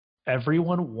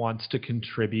Everyone wants to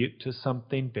contribute to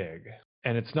something big.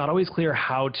 And it's not always clear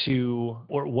how to,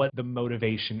 or what the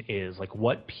motivation is. Like,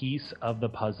 what piece of the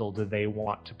puzzle do they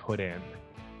want to put in?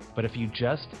 But if you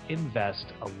just invest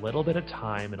a little bit of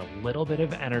time and a little bit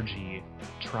of energy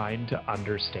trying to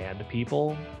understand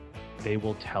people, they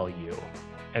will tell you.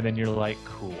 And then you're like,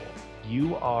 cool.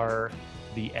 You are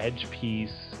the edge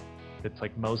piece that's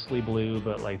like mostly blue,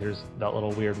 but like there's that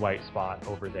little weird white spot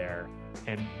over there.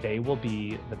 And they will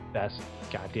be the best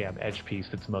goddamn edge piece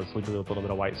that's mostly blue with a little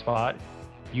bit of white spot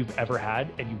you've ever had.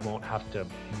 And you won't have to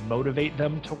motivate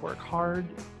them to work hard.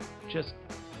 Just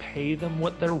pay them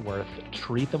what they're worth,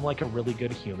 treat them like a really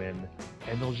good human,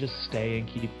 and they'll just stay and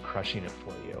keep crushing it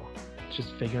for you. It's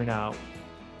just figuring out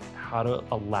how to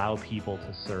allow people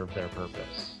to serve their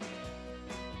purpose.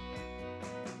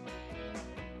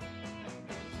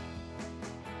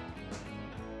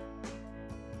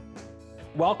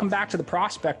 Welcome back to the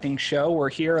Prospecting Show. We're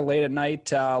here late at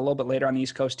night, a little bit later on the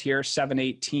East Coast here,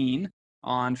 7/18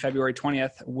 on February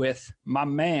 20th with my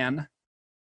man,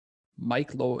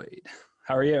 Mike Lloyd.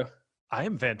 How are you? I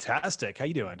am fantastic. How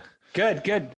you doing?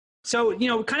 Good. So,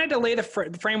 kind of to lay the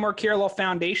framework here, a little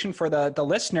foundation for the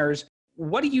listeners.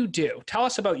 What do you do? Tell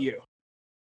us about you.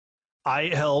 I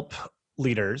help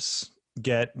leaders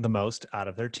get the most out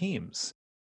of their teams.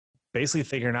 Basically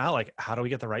figuring out like, how do we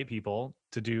get the right people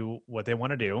to do what they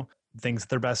want to do, things that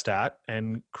they're best at,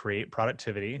 and create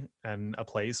productivity and a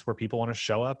place where people want to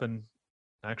show up and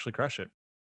actually crush it.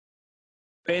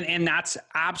 And that's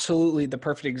absolutely the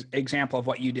perfect example of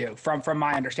what you do from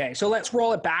my understanding. So let's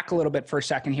roll it back a little bit for a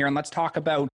second here and let's talk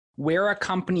about where a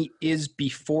company is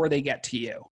before they get to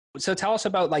you. So tell us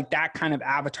about like that kind of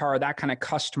avatar, that kind of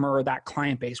customer, or that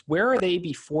client base. Where are they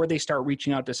before they start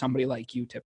reaching out to somebody like you,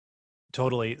 Tip?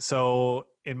 Totally. So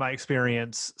in my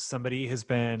experience, somebody has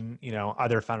been,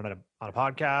 either found it on a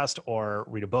podcast or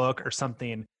read a book or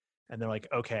something. And they're like,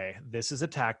 okay, this is a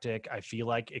tactic. I feel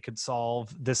like it could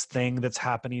solve this thing that's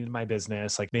happening in my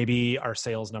business. Like maybe our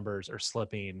sales numbers are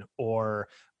slipping, or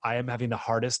I am having the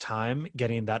hardest time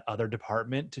getting that other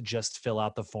department to just fill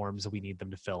out the forms that we need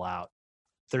them to fill out.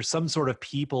 There's some sort of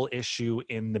people issue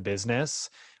in the business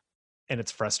and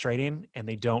it's frustrating and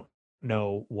they don't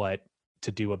know what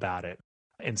to do about it.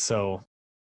 And so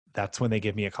that's when they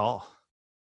give me a call.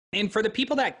 And for the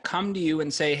people that come to you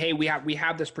and say, hey, we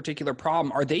have this particular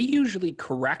problem, are they usually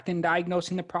correct in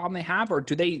diagnosing the problem they have, or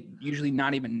do they usually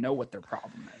not even know what their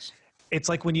problem is? It's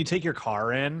like when you take your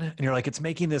car in and you're like, it's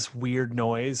making this weird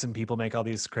noise and people make all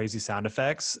these crazy sound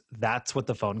effects. That's what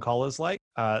the phone call is like.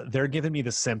 They're giving me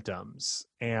the symptoms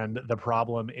and the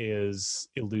problem is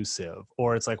elusive.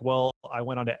 Or it's like, well, I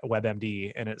went on to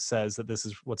WebMD and it says that this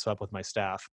is what's up with my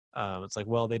staff. It's like,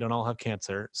 well, they don't all have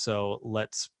cancer. So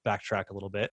let's backtrack a little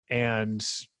bit and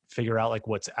figure out like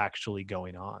what's actually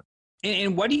going on.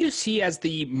 And what do you see as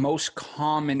the most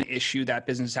common issue that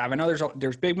businesses have? I know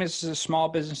there's big businesses, small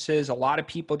businesses, a lot of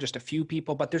people, just a few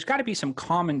people, but there's got to be some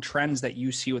common trends that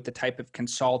you see with the type of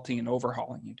consulting and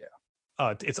overhauling you do.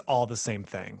 It's all the same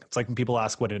thing. It's like when people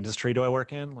ask, what industry do I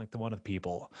work in? Like the one of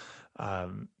people.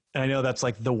 And I know that's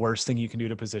like the worst thing you can do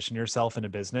to position yourself in a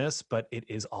business, but it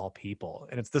is all people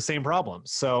and it's the same problem.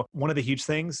 So one of the huge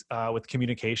things with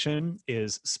communication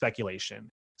is speculation.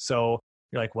 So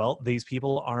you're like, well, these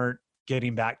people aren't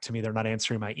getting back to me. They're not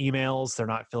answering my emails. They're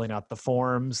not filling out the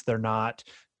forms. They're not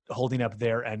holding up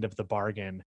their end of the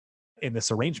bargain in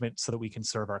this arrangement so that we can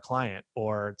serve our client.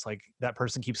 Or it's like that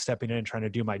person keeps stepping in and trying to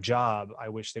do my job. I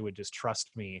wish they would just trust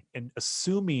me. And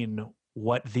assuming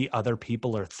what the other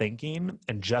people are thinking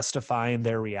and justifying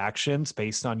their reactions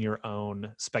based on your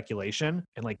own speculation.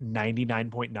 And like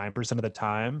 99.9% of the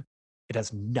time, it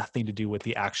has nothing to do with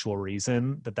the actual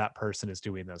reason that that person is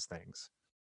doing those things.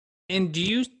 And do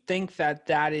you think that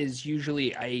that is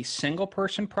usually a single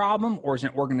person problem, or is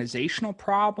it an organizational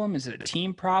problem? Is it a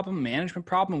team problem, management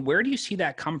problem? Where do you see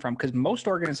that come from? Because most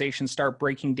organizations start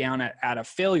breaking down at a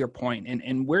failure point.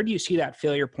 And where do you see that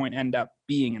failure point end up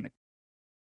being in the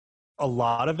A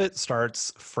lot of it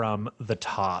starts from the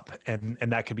top, and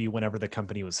that could be whenever the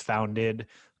company was founded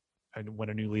and when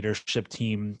a new leadership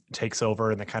team takes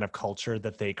over and the kind of culture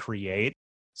that they create.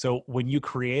 So when you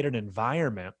create an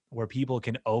environment where people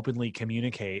can openly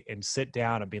communicate and sit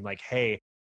down and be like, hey,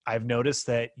 I've noticed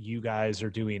that you guys are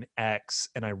doing X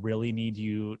and I really need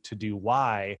you to do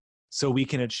Y so we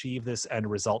can achieve this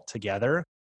end result together.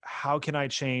 How can I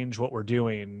change what we're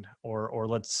doing? Or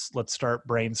let's start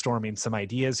brainstorming some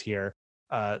ideas here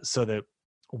so that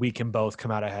we can both come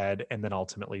out ahead and then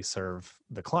ultimately serve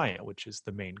the client, which is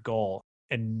the main goal.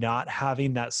 And not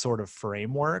having that sort of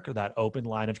framework or that open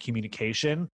line of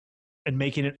communication and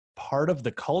making it part of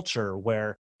the culture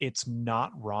where it's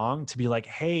not wrong to be like,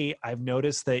 hey, I've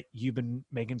noticed that you've been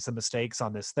making some mistakes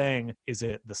on this thing. Is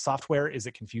it the software? Is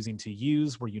it confusing to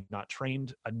use? Were you not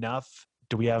trained enough?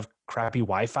 Do we have crappy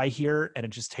Wi-Fi here and it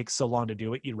just takes so long to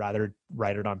do it? You'd rather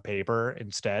write it on paper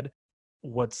instead.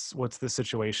 What's the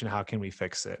situation? How can we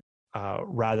fix it?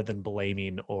 Rather than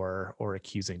blaming or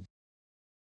accusing.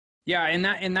 Yeah,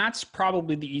 and that's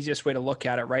probably the easiest way to look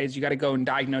at it, right? Is you got to go and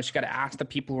diagnose, you got to ask the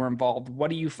people who are involved,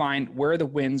 what do you find, where are the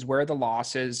wins, where are the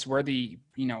losses, where the,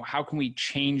 how can we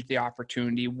change the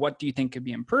opportunity? What do you think could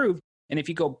be improved? And if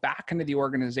you go back into the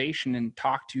organization and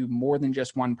talk to more than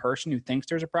just one person who thinks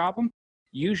there's a problem,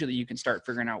 usually you can start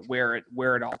figuring out where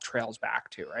it all trails back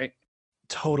to, right?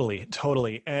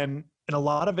 Totally. And a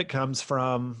lot of it comes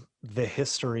from the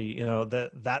history,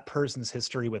 that person's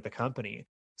history with the company.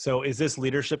 So is this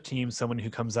leadership team someone who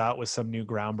comes out with some new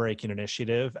groundbreaking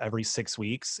initiative every 6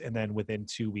 weeks, and then within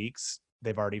 2 weeks,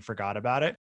 they've already forgot about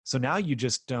it? So now you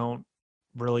just don't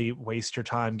really waste your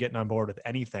time getting on board with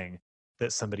anything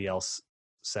that somebody else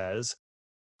says,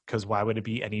 because why would it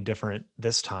be any different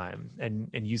this time? And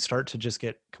you start to just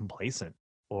get complacent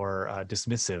or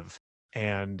dismissive.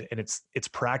 And it's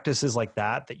practices like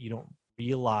that you don't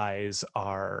realize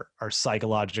are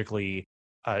psychologically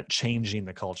changing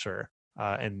the culture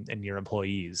and your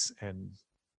employees, and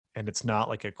it's not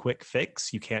like a quick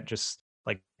fix. You can't just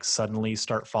like suddenly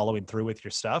start following through with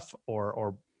your stuff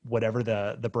or whatever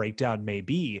the breakdown may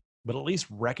be, but at least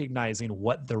recognizing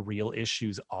what the real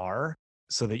issues are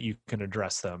so that you can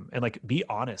address them and like be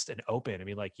honest and open. I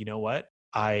mean, like, you know what?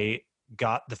 I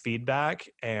got the feedback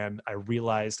and I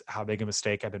realized how big a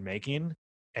mistake I've been making,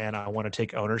 and I want to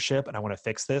take ownership and I want to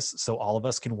fix this so all of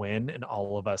us can win and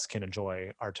all of us can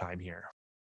enjoy our time here.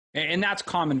 And that's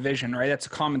common vision, right? That's a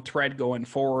common thread going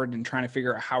forward and trying to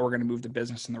figure out how we're going to move the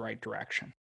business in the right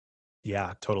direction.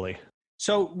 Yeah, totally.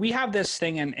 So we have this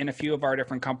thing in a few of our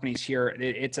different companies here.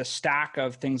 It's a stack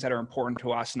of things that are important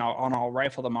to us, and I'll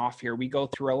rifle them off here. We go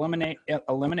through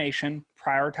elimination,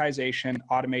 prioritization,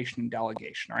 automation, and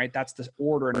delegation. All right, that's the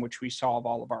order in which we solve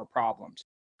all of our problems.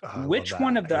 Which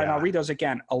one of the, and I'll read those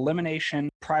again: elimination,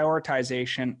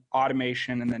 prioritization,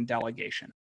 automation, and then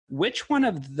delegation. Which one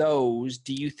of those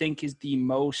do you think is the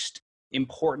most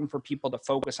important for people to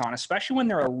focus on, especially when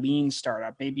they're a lean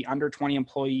startup, maybe under 20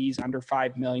 employees, under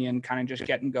 5 million, kind of just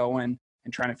getting going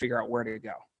and trying to figure out where to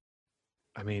go?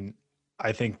 I mean,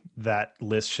 I think that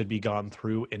list should be gone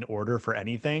through in order for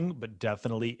anything, but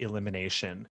definitely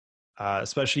elimination.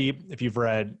 Especially if you've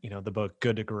read, the book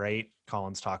Good to Great.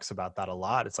 Collins talks about that a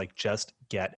lot. It's like, just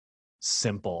get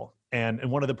simple. And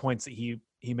one of the points that he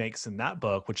makes in that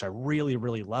book, which I really,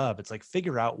 really love, it's like,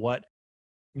 figure out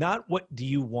not what do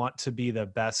you want to be the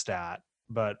best at,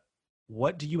 but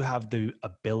what do you have the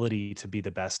ability to be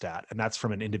the best at? And that's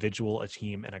from an individual, a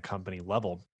team, and a company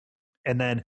level. And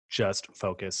then just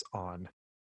focus on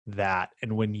that.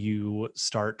 And when you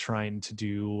start trying to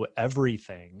do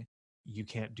everything, you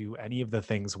can't do any of the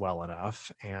things well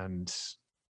enough, and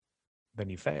then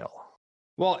you fail.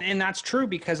 Well, and that's true,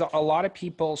 because a lot of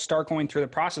people start going through the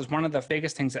process. One of the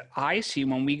biggest things that I see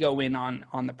when we go in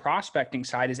on the prospecting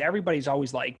side is everybody's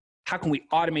always like, how can we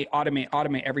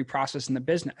automate every process in the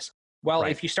business? Well,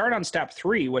 If you start on step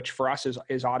 3, which for us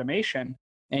is automation,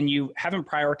 and you haven't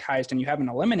prioritized and you haven't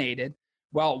eliminated,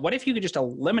 well, what if you could just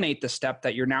eliminate the step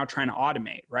that you're now trying to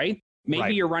automate, right?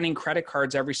 Maybe you're running credit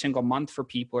cards every single month for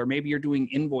people, or maybe you're doing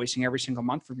invoicing every single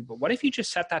month for people. What if you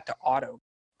just set that to auto?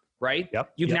 Right?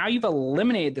 Now you've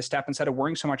eliminated the step instead of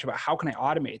worrying so much about how can I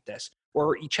automate this,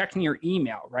 or checking your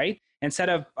email, right? Instead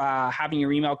of having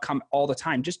your email come all the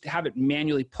time, just have it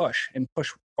manually push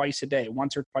twice a day,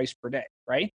 once or twice per day,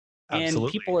 right? Absolutely.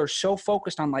 And people are so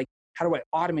focused on like, how do I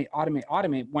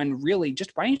automate, when really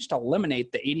just, why don't you just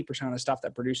eliminate the 80% of the stuff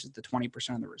that produces the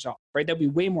 20% of the result, right? That'd be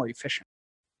way more efficient.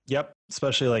 Yep.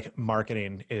 Especially like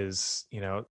marketing is,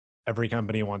 every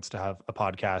company wants to have a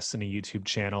podcast and a YouTube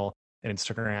channel and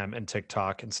Instagram and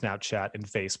TikTok and Snapchat and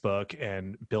Facebook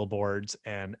and billboards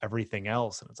and everything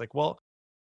else. And it's like, well,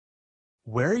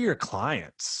 where are your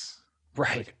clients?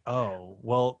 Right. Like, oh,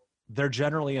 well, they're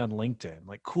generally on LinkedIn.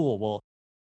 Like, cool. Well,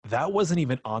 that wasn't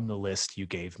even on the list you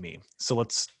gave me. So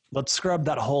let's scrub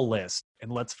that whole list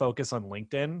and let's focus on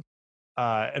LinkedIn.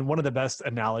 And one of the best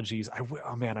analogies, I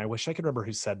wish I could remember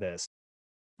who said this,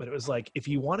 but it was like, if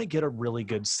you want to get a really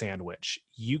good sandwich,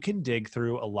 you can dig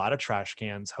through a lot of trash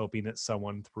cans hoping that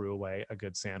someone threw away a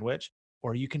good sandwich,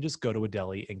 or you can just go to a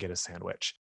deli and get a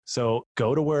sandwich. So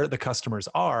go to where the customers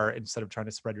are instead of trying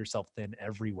to spread yourself thin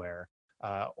everywhere,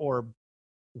 or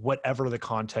whatever the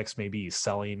context may be,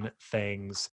 selling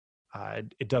things.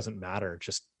 It doesn't matter.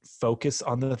 Just focus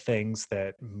on the things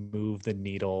that move the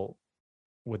needle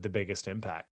with the biggest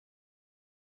impact.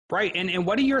 Right. And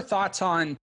what are your thoughts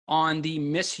on the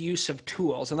misuse of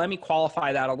tools? And let me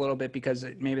qualify that a little bit because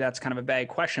maybe that's kind of a vague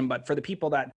question, but for the people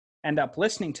that end up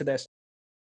listening to this,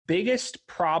 biggest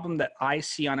problem that I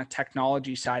see on a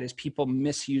technology side is people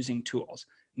misusing tools.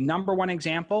 Number one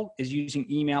example is using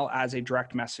email as a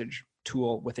direct message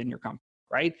tool within your company,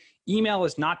 right? Email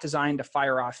is not designed to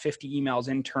fire off 50 emails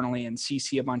internally and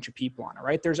CC a bunch of people on it,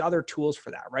 right? There's other tools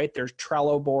for that, right? There's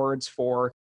Trello boards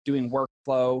for doing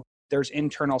workflow. There's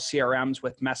internal CRMs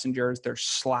with messengers. There's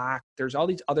Slack. There's all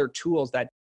these other tools that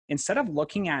instead of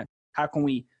looking at how can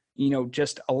we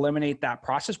just eliminate that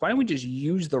process, why don't we just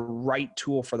use the right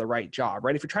tool for the right job,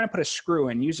 right? If you're trying to put a screw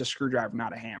in, use a screwdriver,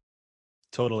 not a hammer.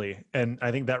 Totally. And I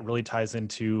think that really ties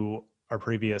into our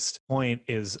previous point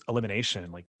is elimination.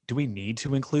 Like, do we need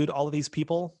to include all of these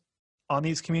people on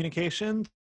these communications?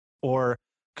 Or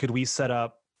could we set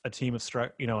up a team of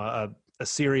a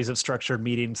series of structured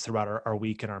meetings throughout our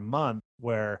week and our month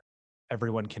where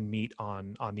everyone can meet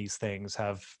on these things,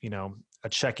 have, a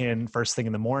check-in first thing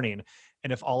in the morning.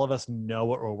 And if all of us know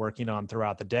what we're working on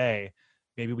throughout the day,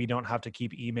 maybe we don't have to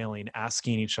keep emailing,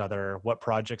 asking each other, what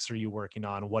projects are you working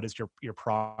on? What is your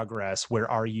progress? Where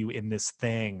are you in this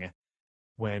thing?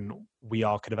 When we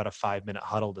all could have had a 5-minute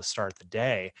huddle to start the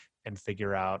day and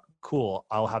figure out, cool,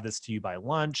 I'll have this to you by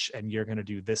lunch and you're going to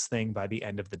do this thing by the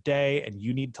end of the day. And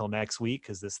you need till next week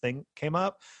because this thing came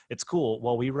up. It's cool.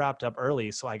 Well, we wrapped up early,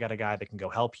 so I got a guy that can go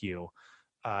help you.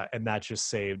 And that just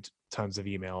saved tons of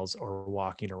emails or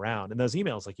walking around. And those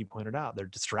emails, like you pointed out, they're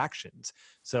distractions.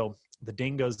 So the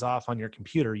ding goes off on your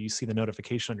computer, you see the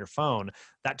notification on your phone,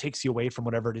 that takes you away from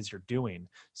whatever it is you're doing.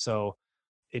 So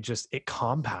it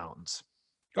compounds.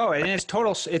 Oh, and it's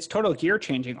total gear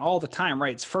changing all the time,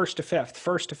 right? It's first to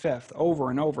fifth, over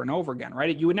and over and over again,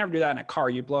 right? You would never do that in a car.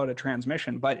 You'd blow out a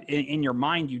transmission, but in your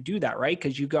mind, you do that, right?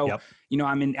 Because you go, Yep.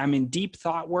 I'm in deep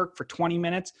thought work for 20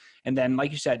 minutes. And then,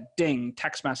 like you said, ding,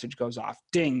 text message goes off,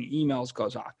 ding, emails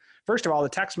goes off. First of all, the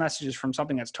text message is from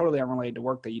something that's totally unrelated to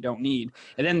work that you don't need.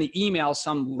 And then the email,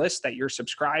 some list that you're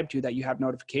subscribed to that you have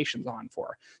notifications on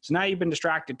for. So now you've been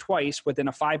distracted twice within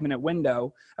a 5-minute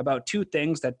window about two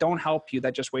things that don't help you,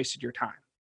 that just wasted your time.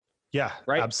 Yeah,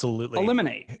 right. Absolutely.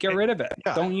 Eliminate, get rid of it.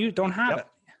 Yeah. Don't have it.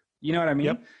 You know what I mean?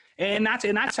 Yep. And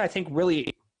that's, I think,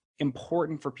 really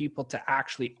important for people to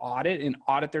actually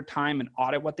audit their time and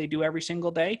audit what they do every single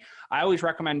day. I always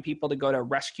recommend people to go to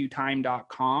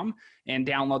rescuetime.com and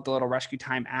download the little Rescue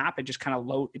Time app. It just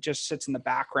it just sits in the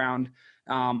background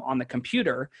on the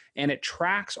computer, and it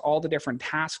tracks all the different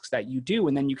tasks that you do,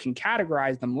 and then you can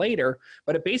categorize them later.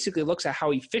 But it basically looks at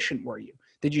how efficient were you.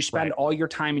 Did you spend all your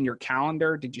time in your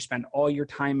calendar? Did you spend all your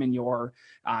time in your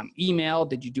email?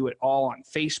 Did you do it all on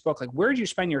Facebook? Like, where did you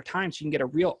spend your time so you can get a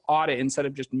real audit instead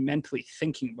of just mentally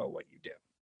thinking about what you do?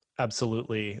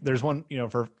 Absolutely. There's one,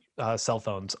 for cell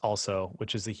phones also,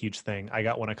 which is a huge thing. I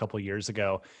got one a couple of years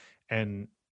ago and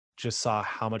just saw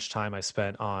how much time I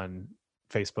spent on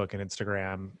Facebook and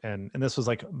Instagram. And this was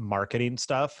like marketing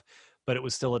stuff, but it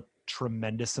was still a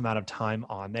tremendous amount of time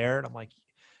on there. And I'm like,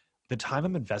 the time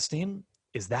I'm investing,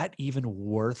 is that even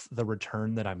worth the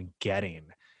return that I'm getting?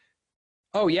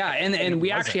 Oh yeah. And we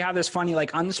actually have this funny,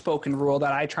 like, unspoken rule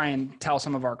that I try and tell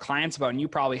some of our clients about, and you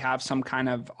probably have some kind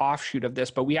of offshoot of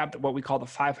this, but we have what we call the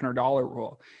 $500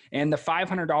 rule. And the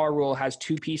 $500 rule has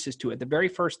two pieces to it. The very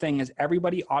first thing is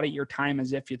everybody audit your time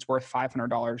as if it's worth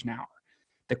 $500 an hour.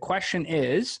 The question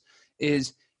is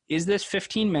this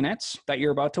 15 minutes that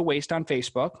you're about to waste on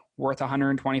Facebook worth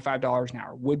 $125 an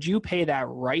hour? Would you pay that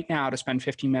right now to spend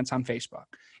 15 minutes on Facebook?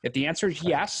 If the answer is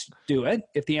yes, do it.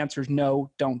 If the answer is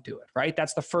no, don't do it, right?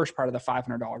 That's the first part of the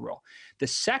 $500 rule. The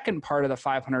second part of the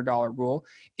 $500 rule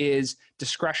is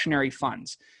discretionary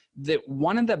funds. That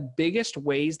one of the biggest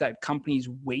ways that companies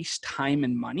waste time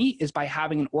and money is by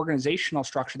having an organizational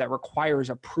structure that requires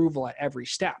approval at every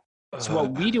step. So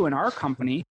what we do in our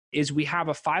company is we have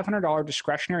a $500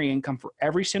 discretionary income for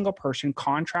every single person,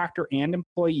 contractor and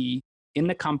employee in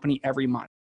the company every month.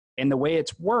 And the way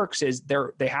it works is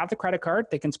they have the credit card.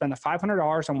 They can spend the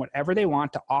 $500 on whatever they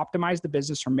want to optimize the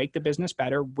business or make the business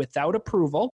better without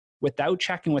approval, without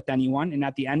checking with anyone. And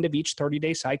at the end of each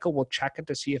 30-day cycle, we'll check it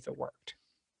to see if it worked.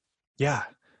 Yeah.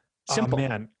 Simple. Oh,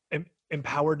 man.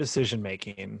 Empowered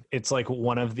decision-making. It's like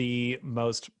one of the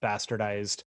most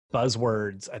bastardized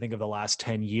buzzwords, I think, of the last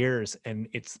 10 years, and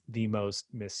it's the most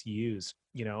misused.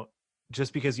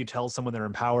 Just because you tell someone they're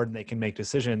empowered and they can make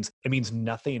decisions, it means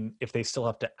nothing if they still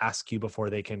have to ask you before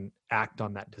they can act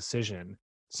on that decision.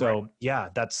 So yeah,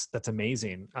 that's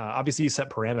amazing. Obviously you set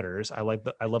parameters. I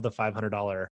love the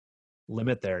 $500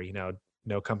 limit there,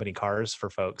 no company cars for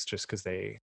folks just because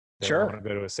they want to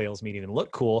go to a sales meeting and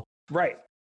look cool. Right.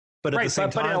 But at the same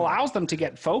But it time, allows them to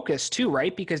get focused too,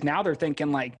 right? Because now they're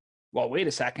thinking like, well, wait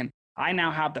a second. I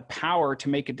now have the power to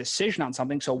make a decision on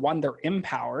something. So one, they're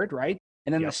empowered, right?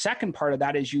 And then the second part of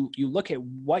that is you look at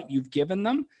what you've given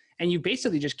them, and you've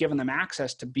basically just given them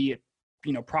access to be,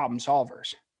 problem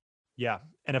solvers. yeah.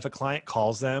 And if a client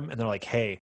calls them and they're like,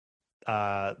 hey,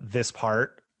 this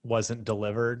part wasn't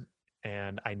delivered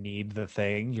and I need the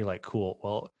thing, you're like, cool.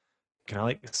 Well, can I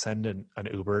like send an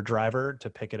Uber driver to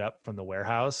pick it up from the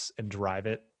warehouse and drive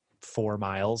it 4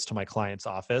 miles to my client's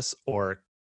office, or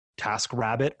Task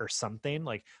Rabbit or something?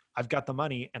 Like, I've got the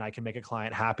money and I can make a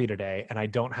client happy today, and I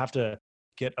don't have to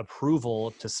get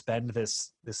approval to spend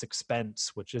this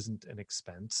expense, which isn't an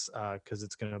expense, because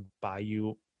it's going to buy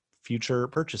you future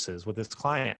purchases with this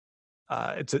client.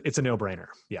 It's a no-brainer.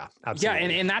 Yeah,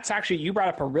 absolutely. Yeah, and that's actually, you brought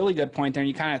up a really good point there, and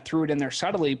you kind of threw it in there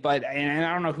subtly, and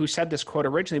I don't know who said this quote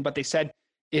originally, but they said,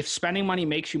 if spending money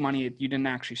makes you money, you didn't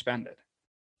actually spend it.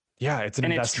 Yeah, it's an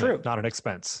investment, it's not an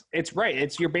expense. It's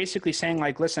right. You're basically saying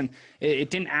like, listen, it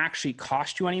didn't actually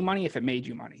cost you any money if it made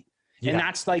you money. Yeah. And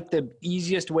that's like the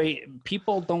easiest way.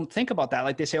 People don't think about that.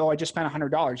 Like they say, oh, I just spent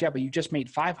 $100. Yeah, but you just made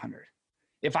 500.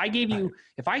 If I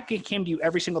came to you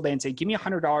every single day and say, give me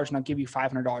 $100 and I'll give you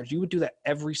 $500, you would do that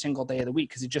every single day of the week,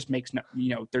 because it just makes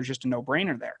there's just a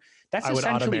no-brainer there. That's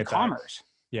essentially commerce.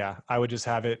 Yeah, I would just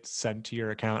have it sent to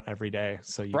your account every day,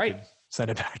 so you could send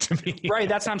it back to me. Right,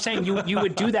 that's what I'm saying. You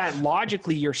would do that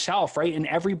logically yourself, right? And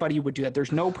everybody would do that.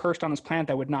 There's no person on this planet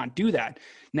that would not do that.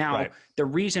 Now, the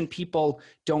reason people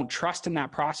don't trust in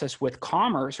that process with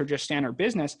commerce or just standard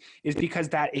business is because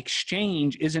that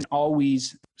exchange isn't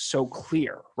always so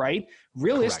clear, right?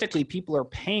 Realistically, people are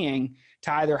paying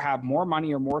to either have more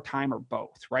money or more time, or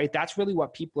both, right? That's really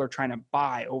what people are trying to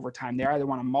buy over time. They either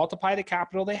want to multiply the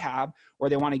capital they have, or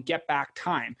they want to get back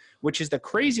time, which is the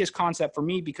craziest concept for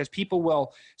me, because people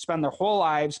will spend their whole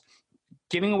lives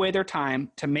giving away their time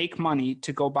to make money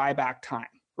to go buy back time,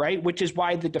 right? Which is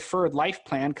why the deferred life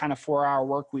plan, kind of 4-hour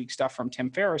work week stuff from Tim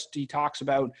Ferriss, he talks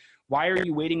about, why are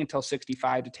you waiting until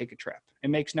 65 to take a trip? It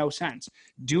makes no sense.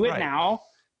 Do it now,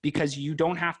 because you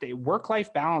don't have to.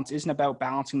 Work-life balance isn't about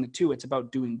balancing the two. It's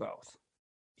about doing both.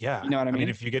 Yeah. You know what I mean?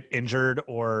 If you get injured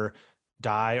or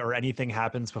die or anything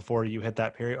happens before you hit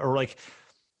that period, or like,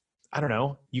 I don't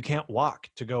know, you can't walk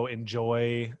to go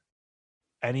enjoy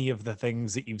any of the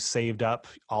things that you've saved up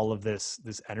all of this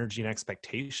energy and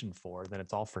expectation for, then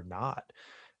it's all for naught.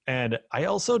 And I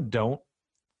also don't,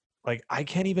 like, I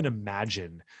can't even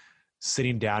imagine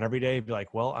sitting down every day and be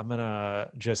like, well, I'm going to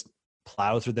just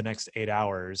plow through the next 8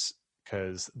 hours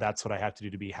because that's what I have to do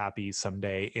to be happy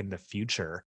someday in the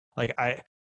future. Like,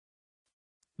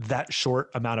 that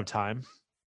short amount of time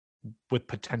with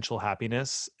potential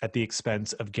happiness at the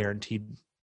expense of guaranteed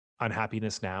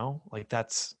unhappiness now, like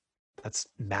that's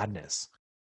madness.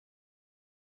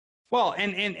 Well,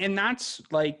 and that's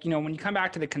like, when you come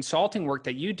back to the consulting work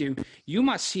that you do, you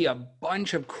must see a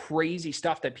bunch of crazy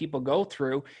stuff that people go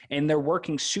through, and they're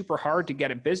working super hard to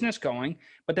get a business going,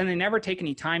 but then they never take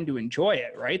any time to enjoy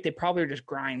it, right? They probably are just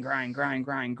grind.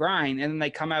 And then they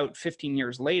come out 15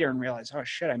 years later and realize, oh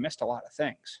shit, I missed a lot of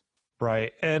things.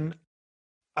 Right. And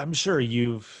I'm sure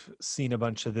you've seen a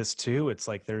bunch of this too. It's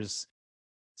like, there's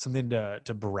something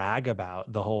to brag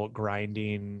about, the whole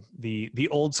grinding, the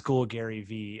old school Gary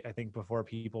V. I think before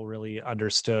people really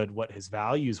understood what his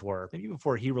values were, maybe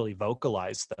before he really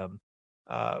vocalized them,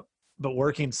 but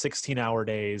working 16-hour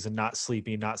days and not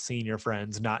sleeping, not seeing your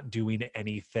friends, not doing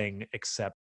anything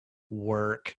except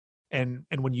work. And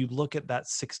when you look at that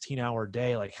 16-hour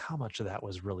day, like, how much of that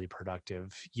was really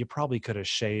productive? You probably could have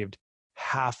shaved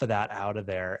half of that out of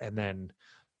there and then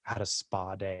had a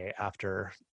spa day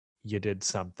after you did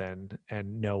something,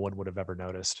 and no one would have ever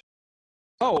noticed.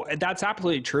 Oh, that's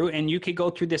absolutely true. And you could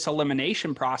go through this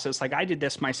elimination process. Like, I did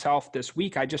this myself this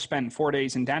week. I just spent 4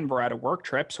 days in Denver at a work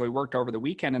trip. So we worked over the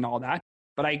weekend and all that.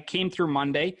 But I came through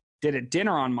Monday, did a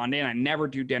dinner on Monday, and I never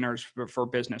do dinners for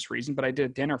business reasons, but I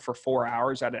did a dinner for 4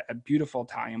 hours at a beautiful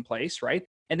Italian place, right?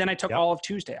 And then I took all of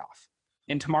Tuesday off.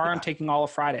 And tomorrow I'm taking all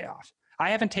of Friday off. I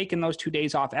haven't taken those 2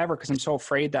 days off ever because I'm so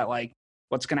afraid that, like,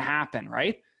 what's going to happen,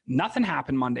 right? Nothing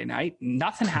happened Monday night.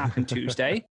 Nothing happened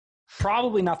Tuesday.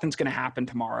 Probably nothing's going to happen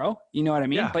tomorrow. You know what I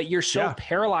mean? Yeah. But you're so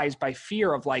paralyzed by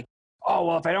fear of, like, oh,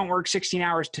 well, if I don't work 16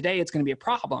 hours today, it's going to be a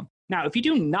problem. Now, if you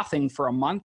do nothing for a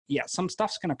month, some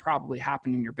stuff's going to probably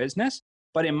happen in your business.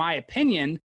 But in my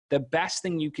opinion, the best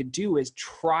thing you could do is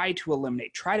try to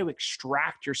eliminate, try to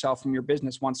extract yourself from your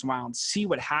business once in a while and see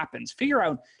what happens. Figure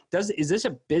out, is this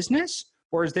a business?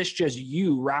 Or is this just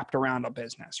you wrapped around a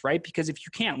business, right? Because if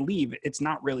you can't leave, it's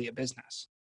not really a business.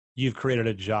 you've created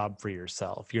a job for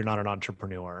yourself. You're not an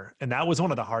entrepreneur. And that was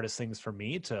one of the hardest things for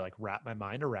me to like wrap my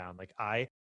mind around. Like I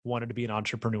wanted to be an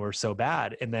entrepreneur so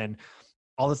bad. And then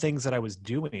all the things that I was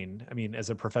doing, I mean, as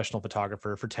a professional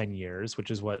photographer for 10 years,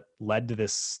 which is what led to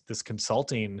this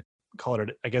consulting, call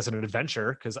it, I guess, an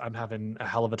adventure, because I'm having a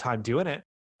hell of a time doing it.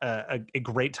 A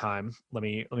great time. Let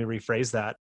me rephrase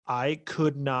that. I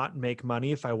could not make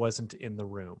money if I wasn't in the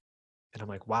room. And I'm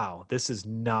like, wow, this is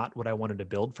not what I wanted to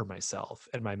build for myself.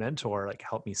 And my mentor like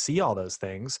helped me see all those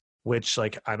things, which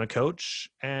like I'm a coach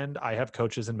and I have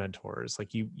coaches and mentors.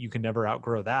 Like you can never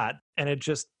outgrow that. And it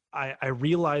just, I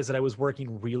realized that I was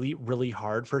working really, really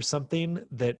hard for something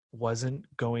that wasn't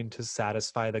going to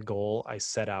satisfy the goal I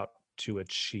set out to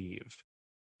achieve.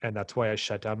 And that's why I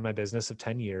shut down my business of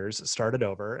 10 years, started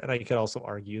over. And I could also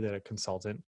argue that a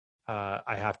consultant,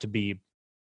 I have to be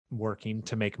working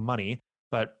to make money,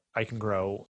 but I can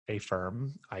grow a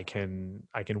firm. I can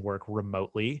work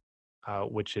remotely,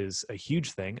 which is a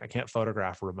huge thing. I can't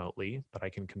photograph remotely, but I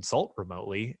can consult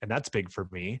remotely, and that's big for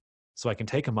me. So I can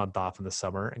take a month off in the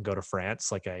summer and go to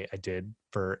France, like I did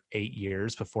for 8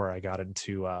 years before I got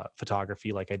into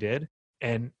photography, like I did,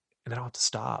 and I don't have to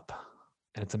stop.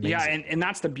 And it's amazing. Yeah, and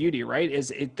that's the beauty, right?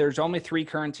 There's only three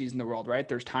currencies in the world, right?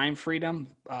 There's time freedom,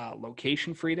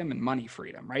 location freedom, and money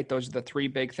freedom, right? Those are the three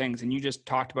big things. And you just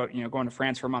talked about, going to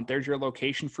France for a month. There's your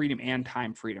location freedom and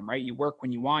time freedom, right? You work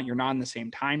when you want. You're not in the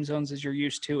same time zones as you're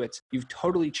used to. You've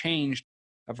totally changed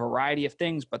a variety of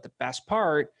things. But the best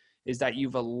part is that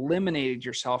you've eliminated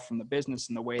yourself from the business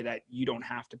in the way that you don't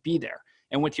have to be there.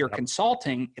 And with your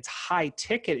consulting, it's high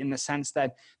ticket in the sense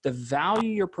that the value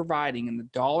you're providing and the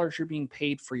dollars you're being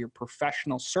paid for your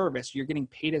professional service, you're getting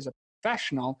paid as a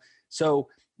professional. So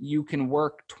you can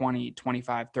work 20,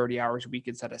 25, 30 hours a week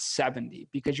instead of 70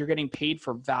 because you're getting paid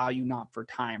for value, not for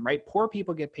time, right? Poor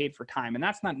people get paid for time. And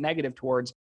that's not negative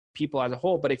towards people as a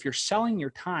whole. But if you're selling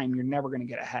your time, you're never going to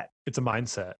get ahead. It's a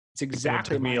mindset. It's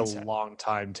exactly it took me a long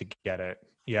time to get it.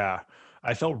 Yeah.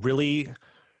 I felt really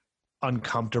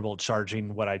uncomfortable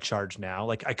charging what I charge now.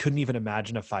 Like I couldn't even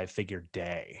imagine a 5-figure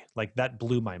day. Like that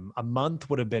blew a month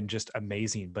would have been just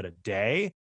amazing, but a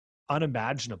day,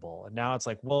 unimaginable. And now it's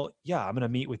like, well, yeah, I'm going to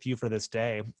meet with you for this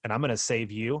day and I'm going to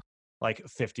save you like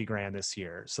 50 grand this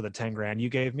year. So the 10 grand you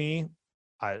gave me,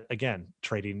 again,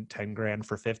 trading 10 grand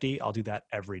for 50, I'll do that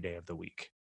every day of the week.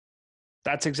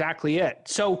 That's exactly it.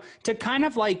 So to kind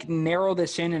of like narrow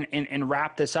this in and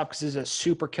wrap this up, because this is a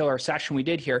super killer session we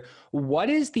did here, what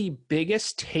is the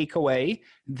biggest takeaway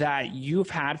that you've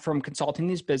had from consulting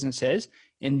these businesses?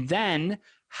 And then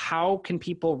how can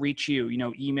people reach you?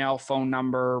 Email, phone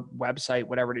number, website,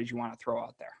 whatever it is you want to throw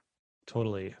out there.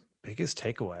 Totally. Biggest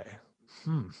takeaway.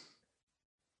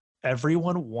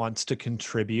 Everyone wants to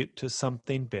contribute to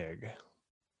something big.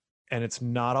 And it's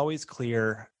not always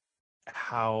clear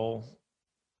how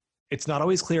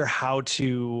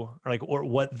to, or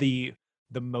what the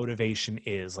motivation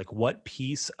is, like what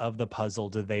piece of the puzzle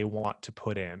do they want to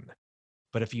put in.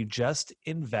 But if you just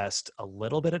invest a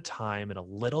little bit of time and a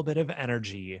little bit of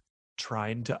energy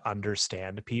trying to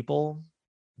understand people,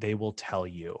 they will tell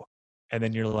you. And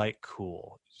then you're like,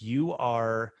 cool, you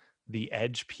are the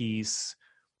edge piece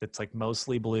that's like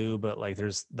mostly blue, but like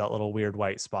there's that little weird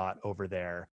white spot over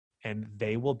there. And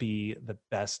they will be the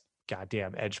best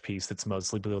goddamn edge piece that's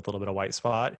mostly blue with a little bit of white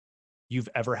spot you've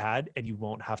ever had. And you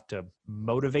won't have to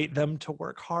motivate them to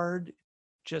work hard.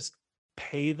 Just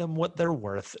pay them what they're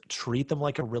worth, treat them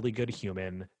like a really good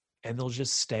human, and they'll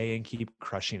just stay and keep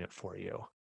crushing it for you.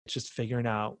 It's just figuring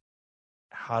out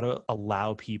how to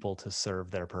allow people to serve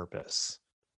their purpose.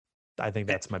 I think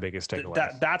that's my biggest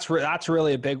takeaway. That's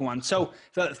really a big one. So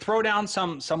throw down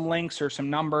some links or some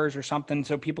numbers or something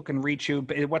so people can reach you.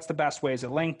 What's the best way? Is it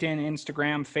LinkedIn,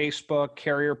 Instagram, Facebook,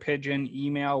 carrier pigeon,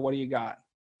 email? What do you got?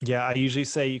 Yeah, I usually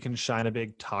say you can shine a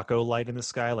big taco light in the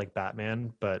sky like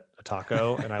Batman, but a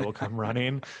taco, and I will come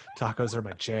running. Tacos are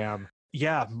my jam.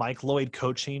 Yeah,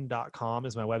 MikeLloydCoaching.com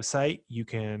is my website. You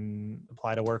can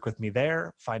apply to work with me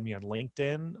there. Find me on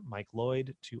LinkedIn, Mike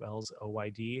Lloyd, 2 L's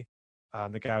OYD.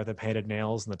 The guy with the painted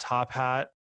nails and the top hat.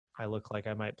 I look like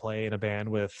I might play in a band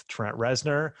with Trent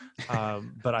Reznor,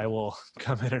 but I will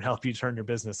come in and help you turn your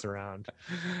business around.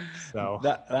 So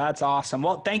that's awesome.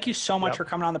 Well, thank you so much for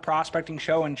coming on the Prospecting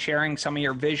Show and sharing some of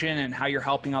your vision and how you're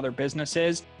helping other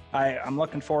businesses. I'm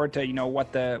looking forward to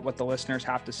what the listeners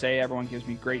have to say. Everyone gives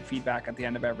me great feedback at the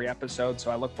end of every episode,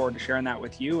 so I look forward to sharing that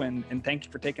with you. And thank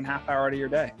you for taking half hour out of your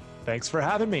day. Thanks for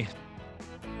having me.